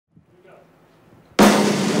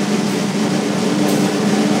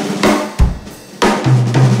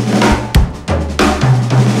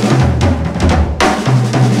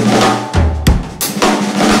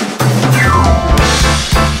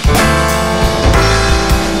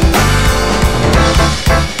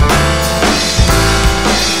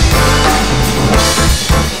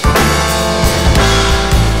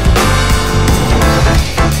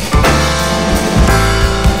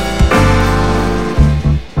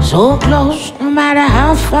So close, no matter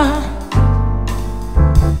how far.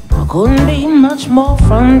 I couldn't be much more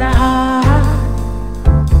from the heart.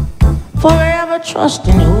 Forever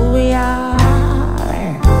trusting who we are,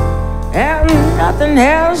 and nothing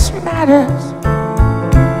else matters.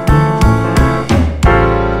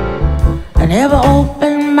 I never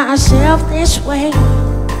opened myself this way.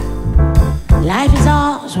 Life is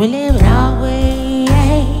ours, we live it our way.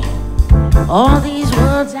 All these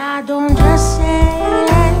words I don't just say,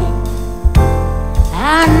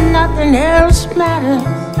 and nothing else matters.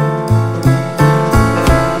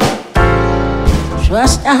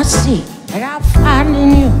 Trust I see that I find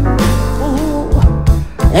in you. Ooh,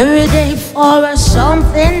 every day for us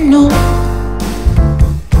something new.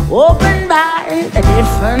 Open mind, a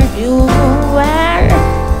different view,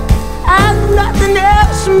 and nothing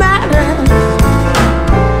else matters.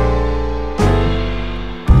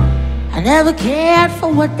 I never cared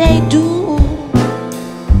for what they do.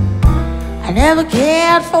 I never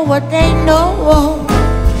cared for what they know.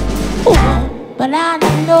 Ooh, but I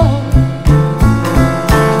know.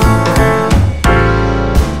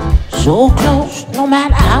 So close, no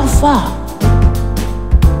matter how far.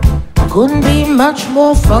 Couldn't be much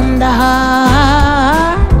more from the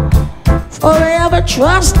heart. Forever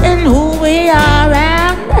trusting who we are,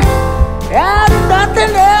 and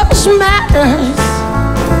nothing else matters.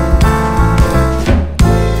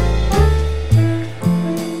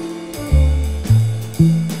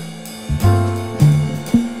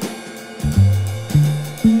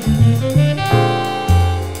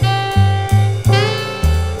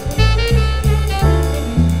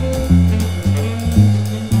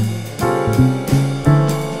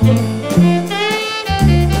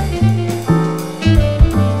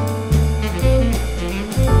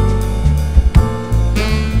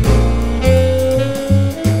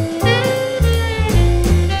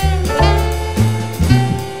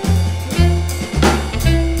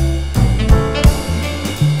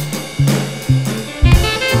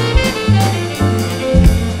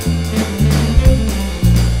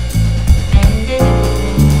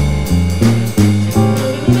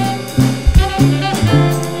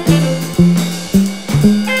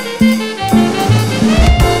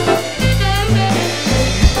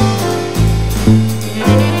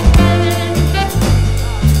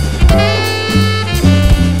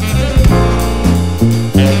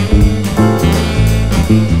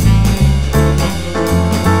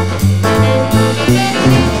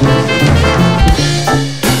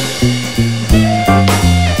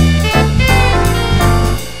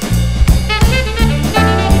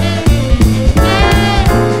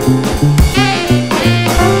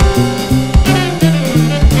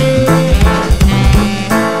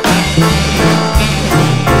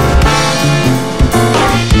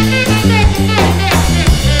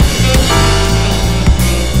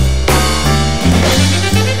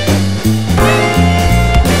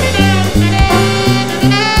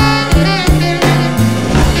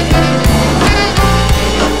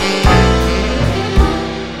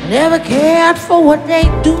 For what they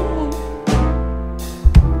do,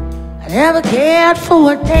 I never cared for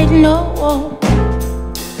what they know. Oh,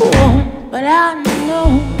 but I know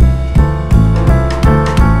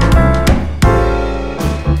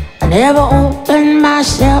I never opened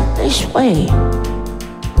myself this way.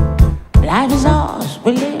 Life is ours,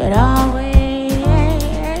 we live it our way.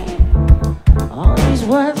 All these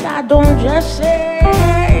words I don't just say,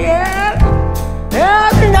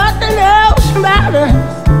 nothing else matters.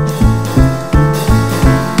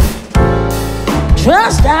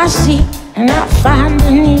 Trust I see and I find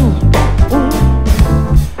in you.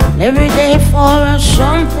 Every day for us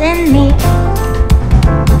something new.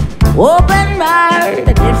 Open mind,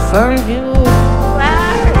 a different view.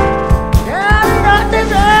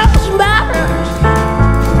 Nothing else matters.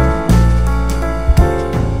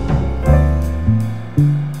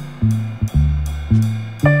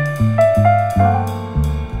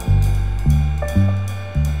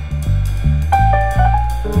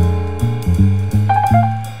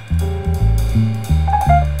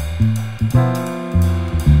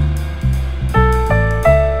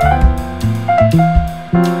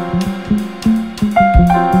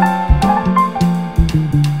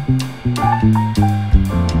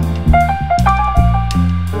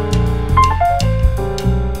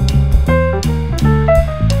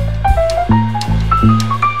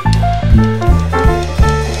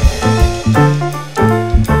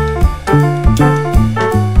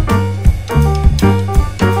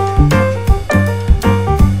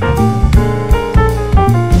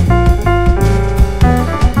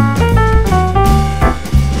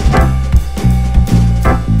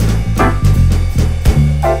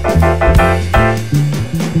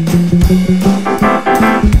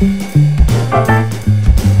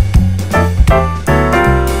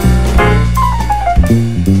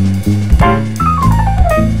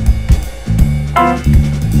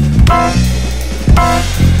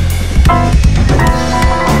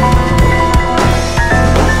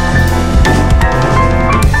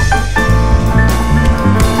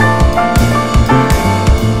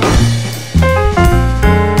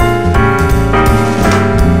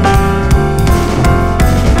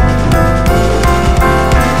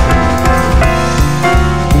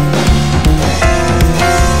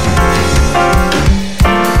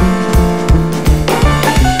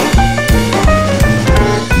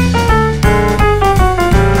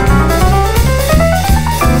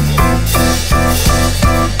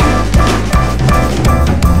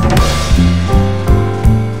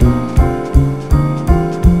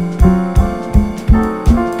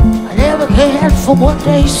 for what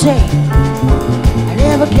they say. I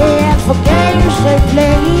never cared for games they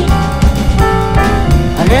play.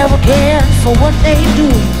 I never cared for what they do.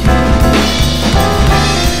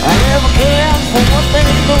 I never cared for what they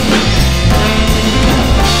do.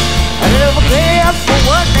 I never cared for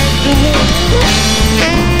what they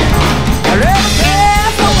do.